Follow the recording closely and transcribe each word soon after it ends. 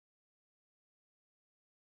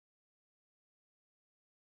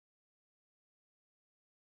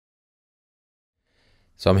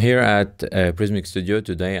So I'm here at Prismic Studio.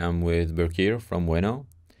 Today I'm with Birkir from Ueno.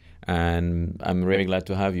 And I'm really glad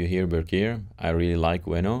to have you here, Birkir. I really like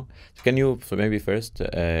Ueno. So can you maybe first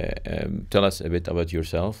tell us a bit about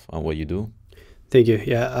yourself and what you do? Thank you.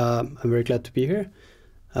 Yeah, I'm very glad to be here.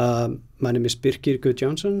 My name is Birkir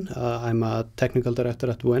Gudjonsson. I'm a technical director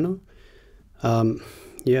at Ueno.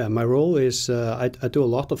 Yeah, my role is I do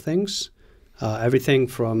a lot of things. Everything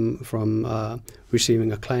from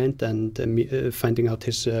receiving a client and finding out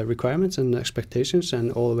his requirements and expectations,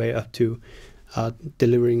 and all the way up to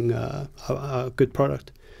delivering a good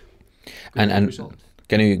product. And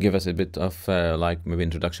can you give us a bit of like maybe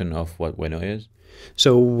introduction of what Ueno is?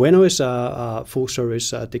 So Ueno is a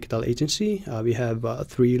full-service digital agency. We have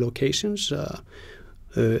 3 locations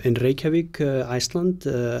in Reykjavik, Iceland,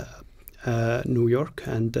 New York,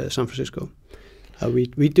 and San Francisco.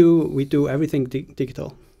 We do everything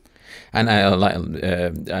digital. And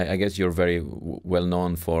I guess you're very well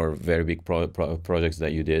known for very big projects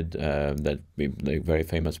that you did, like very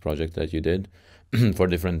famous project that you did for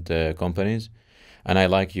different companies. And I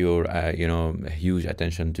like your huge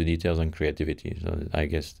attention to details and creativity. So I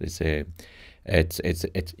guess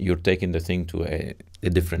you're taking the thing to a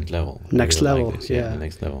different level. Next level, like yeah.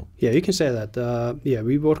 Next level. Yeah, you can say that. Yeah,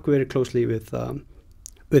 we work very closely with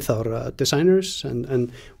our designers,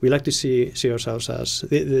 and we like to see ourselves as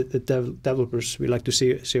the developers. We like to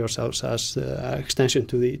see ourselves as an extension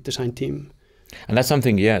to the design team. And that's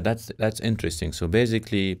something, yeah, that's interesting. So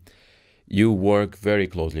basically, you work very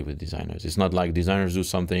closely with designers. It's not like designers do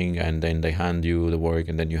something and then they hand you the work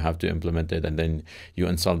and then you have to implement it and then you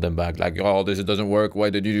insult them back like, oh, this doesn't work. Why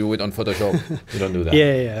did you do it on Photoshop? You don't do that.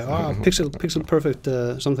 Yeah. Oh, pixel perfect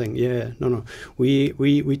something. Yeah. No.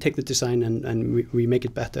 We take the design and we make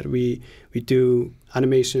it better. We do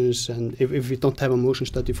animations, and if we don't have a motion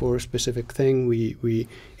study for a specific thing,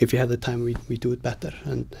 if we have the time, we do it better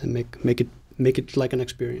and make it like an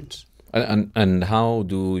experience. And how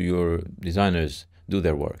do your designers do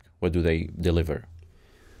their work? What do they deliver?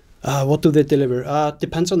 What do they deliver?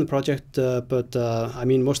 Depends on the project, but I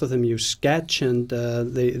mean, most of them use Sketch, and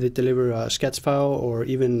they deliver a sketch file or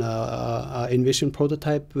even a InVision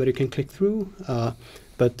prototype where you can click through.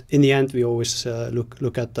 But in the end, we always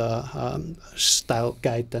look at the style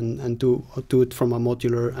guide and do it from a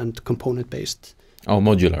modular and component-based. Oh,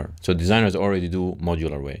 modular. So designers already do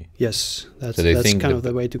modular way. Yes, that's kind of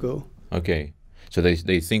the way to go. Okay, so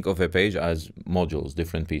they think of a page as modules,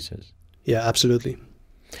 different pieces. Yeah, absolutely.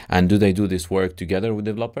 And do they do this work together with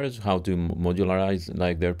developers? How to modularize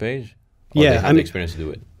like their page? Or yeah, they have the experience to do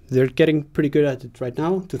it. They're getting pretty good at it right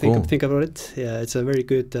now. To think about it, yeah, it's a very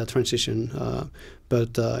good transition.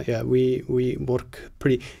 But yeah, we work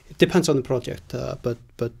pretty. It depends on the project,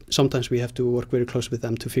 but sometimes we have to work very close with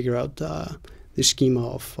them to figure out the schema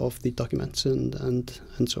of the documents and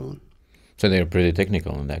so on. So they're pretty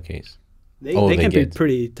technical in that case. They can be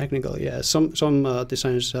pretty technical, yeah. Some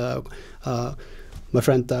designers, my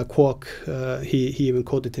friend Kwok, he even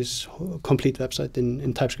coded his complete website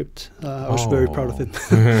in TypeScript. I was very proud of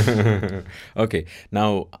him. Okay,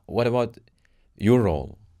 now what about your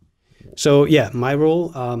role? So yeah, my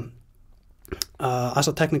role as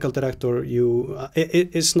a technical director,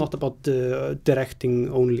 it's not about directing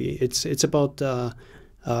only. It's about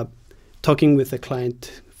talking with the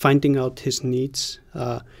client, finding out his needs,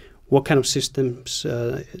 what kind of systems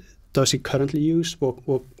does he currently use,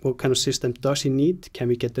 what kind of system does he need, can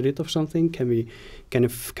we get rid of something, can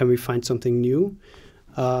we find something new.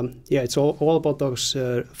 Yeah, it's all about those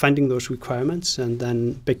finding those requirements and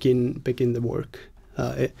then begin the work.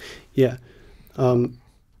 Yeah. And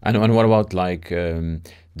what about like, do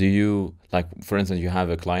you, like, for instance, you have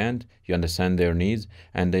a client, you understand their needs,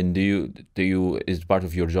 and then do you is part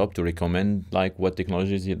of your job to recommend like what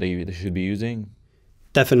technologies they should be using?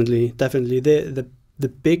 Definitely. The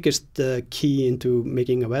biggest key into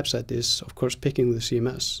making a website is, of course, picking the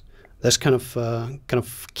CMS. That's kind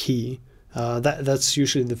of key. That's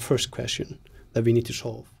usually the first question that we need to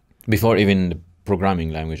solve before even the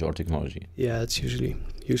programming language or technology. Yeah, that's usually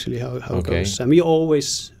how it goes. And we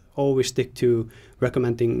always stick to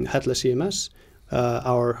recommending Headless CMS.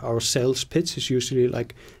 Our sales pitch is usually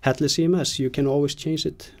like Headless CMS. You can always change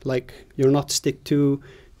it. Like, you're not stick to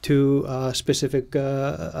a specific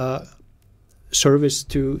service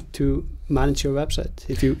to manage your website.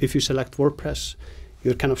 If you select WordPress,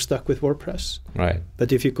 you're kind of stuck with WordPress. Right.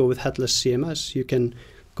 But if you go with Headless CMS, you can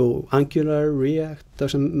go Angular, React,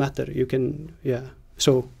 doesn't matter. You can, yeah.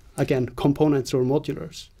 So again, components or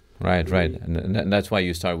modulars. Right, right. And that's why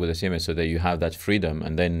you start with a CMS, so that you have that freedom,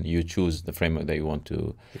 and then you choose the framework that you want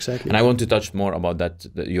to. Exactly. And I want to touch more about that,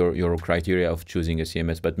 your criteria of choosing a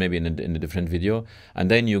CMS, but maybe in a different video.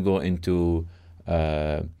 And then you go into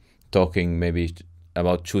talking maybe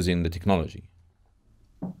about choosing the technology,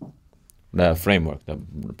 the framework, the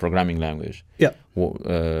programming language. Yeah.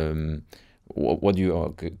 What do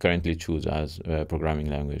you currently choose as programming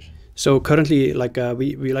language? So currently, like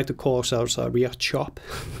we like to call ourselves a React shop.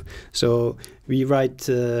 So we write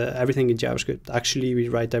everything in JavaScript. Actually, we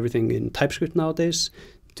write everything in TypeScript nowadays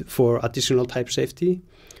for additional type safety.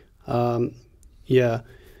 Yeah,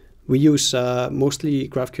 we use mostly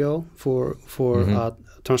GraphQL for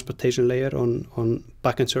transportation layer on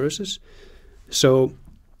backend services. So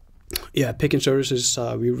yeah, picking services,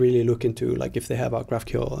 we really look into like if they have our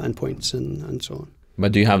GraphQL endpoints and so on.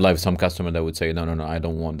 But do you have like some customer that would say, no, I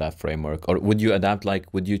don't want that framework? Or would you adapt,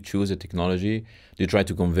 like, would you choose a technology? Do you try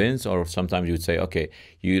to convince? Or sometimes you would say, okay,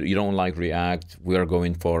 you don't like React, we are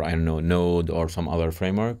going for, I don't know, Node or some other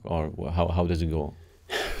framework? Or how does it go?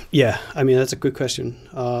 Yeah, I mean, that's a good question.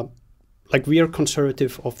 Like we are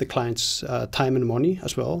conservative of the client's time and money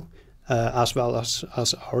as well as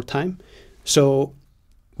our time. So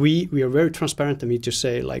we are very transparent, and we just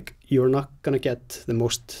say, like, you're not going to get the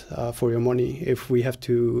most for your money if we have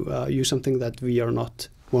to use something that we are not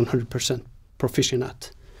 100% proficient at.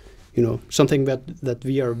 You know, something that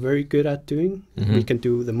we are very good at doing, we can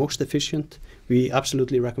do the most efficient. We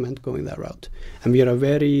absolutely recommend going that route. And we are a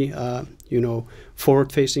very,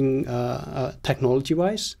 forward-facing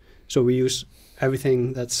technology-wise. So we use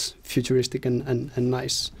everything that's futuristic and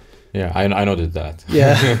nice. Yeah, I noticed that.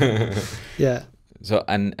 Yeah, yeah. So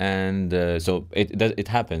so it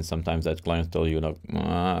happens sometimes that clients tell you, like,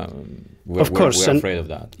 we're afraid of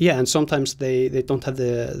that. Yeah, and sometimes they don't have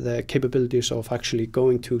the capabilities of actually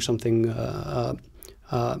going to something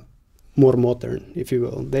more modern, if you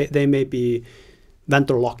will. They may be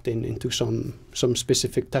vendor locked into some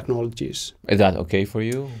specific technologies. Is that okay for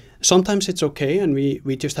you? Sometimes it's okay, and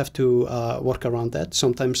we just have to work around that.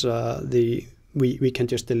 Sometimes we can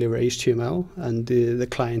just deliver HTML, and the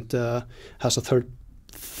client has a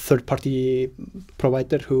third-party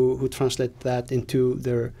provider who translate that into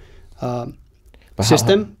their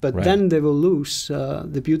system. But right, then they will lose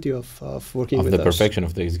the beauty of working with us. Of the perfection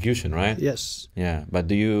of the execution, right? Yes. Yeah, but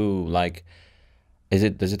do you like? If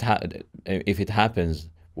it happens,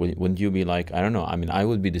 wouldn't you be like, I don't know? I mean, I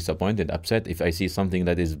would be disappointed, upset if I see something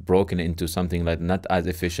that is broken into something like not as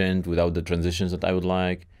efficient without the transitions that I would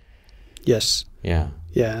like. Yes. Yeah.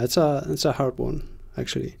 Yeah, it's a hard one,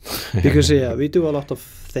 actually, because yeah, we do a lot of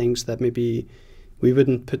things that maybe we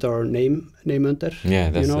wouldn't put our name under. Yeah,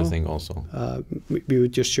 that's the thing also. We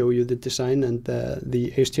would just show you the design and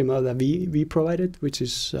the HTML that we provided, which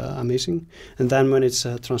is amazing. And then when it's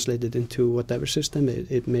translated into whatever system,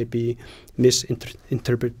 it may be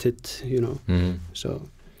misinterpreted, So.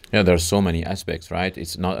 Yeah, there are so many aspects, right?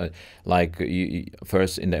 It's not like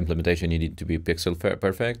first in the implementation you need to be pixel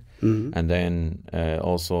perfect, and then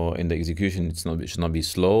also in the execution it should not be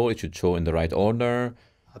slow. It should show in the right order.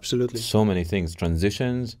 Absolutely. So many things,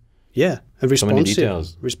 transitions. Yeah, and responsive. So many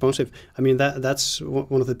details. Responsive. I mean that's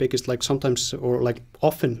one of the biggest. Like sometimes, or like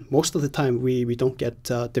often, most of the time we don't get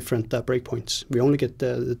different breakpoints. We only get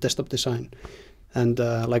the desktop design. And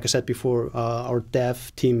like I said before, our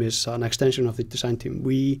dev team is an extension of the design team.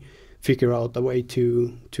 We figure out a way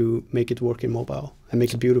to make it work in mobile and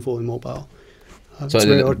make it beautiful in mobile. So it's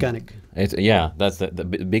very organic. That's the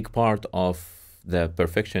big part of the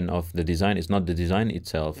perfection of the design. It's not the design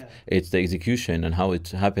itself. Yeah. It's the execution and how it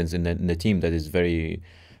happens in the team that is very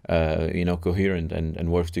coherent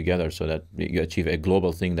and works together so that you achieve a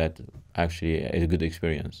global thing that actually is a good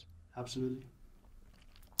experience. Absolutely.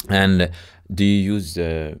 And do you use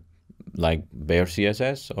like bare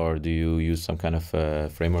CSS, or do you use some kind of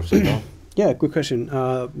frameworks as well? Yeah, good question.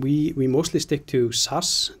 We mostly stick to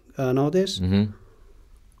SAS nowadays.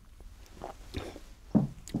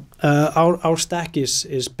 Our stack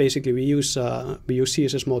is basically we use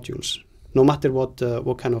CSS modules, no matter what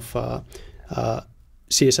kind of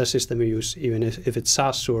CSS system we use, even if it's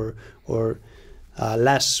SAS or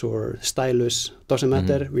less or stylus, doesn't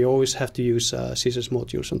matter. We always have to use CSS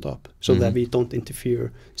modules on top so that we don't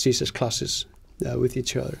interfere CSS classes with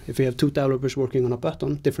each other. If we have two developers working on a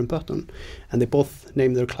different button, and they both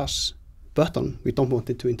name their class button, we don't want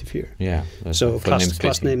it to interfere. Yeah. So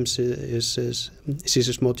class names is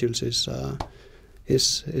CSS modules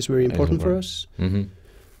is very important for us.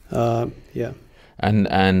 Yeah.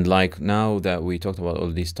 And like now that we talked about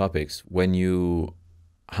all these topics, when you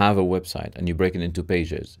have a website and you break it into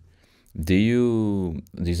pages, Do you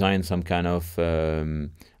design some kind of,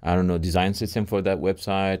 I don't know, design system for that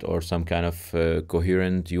website or some kind of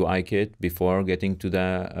coherent UI kit before getting to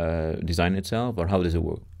the design itself, or how does it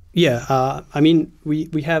work? Yeah, I mean,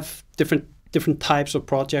 we have different types of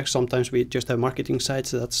projects. Sometimes we just have marketing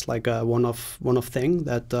sites. That's like a one-off thing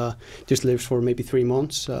that just lives for maybe 3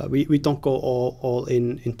 months. We don't go all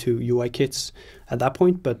into UI kits at that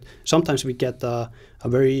point, but sometimes we get a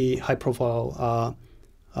very high-profile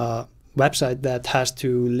website that has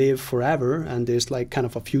to live forever and is like kind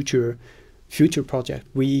of a future project.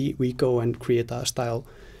 We go and create a style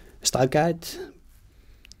guide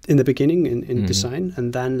in the beginning in design,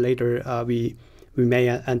 and then later we may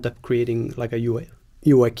end up creating like a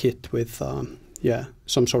UI kit with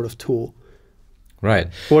some sort of tool. Right.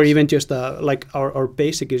 Or even just like our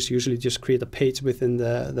basic is usually just create a page within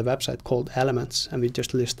the website called elements, and we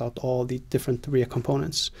just list out all the different React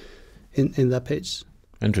components in that page.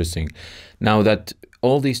 Interesting. Now that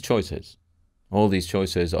all these choices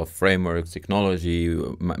of frameworks, technology,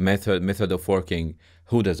 method of working,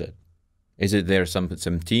 who does it? Is it there some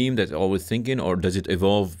team that's always thinking, or does it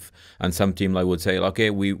evolve? And some team like would say,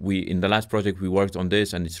 okay, we in the last project we worked on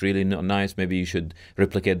this and it's really nice. Maybe you should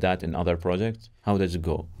replicate that in other projects. How does it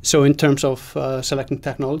go? So in terms of selecting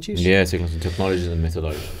technologies? Yeah, technologies and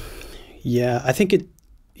methodology. Yeah, I think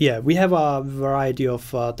we have a variety of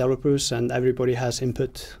developers, and everybody has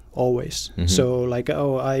input always. So like,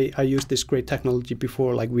 oh, I used this great technology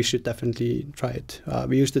before, like we should definitely try it.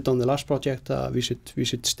 We used it on the last project. We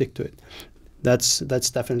should stick to it. That's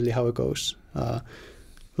definitely how it goes.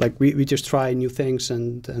 Like we just try new things,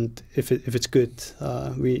 and if it's good,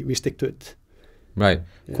 we stick to it. Right.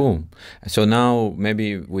 Yeah. Cool. So now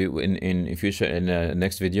maybe we in future in the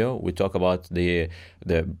next video we talk about the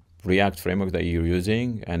React framework that you're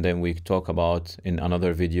using, and then we talk about in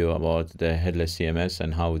another video about the headless CMS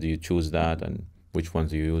and how do you choose that and which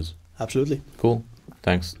ones you use. Absolutely. Cool.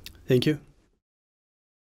 Thanks. Thank you.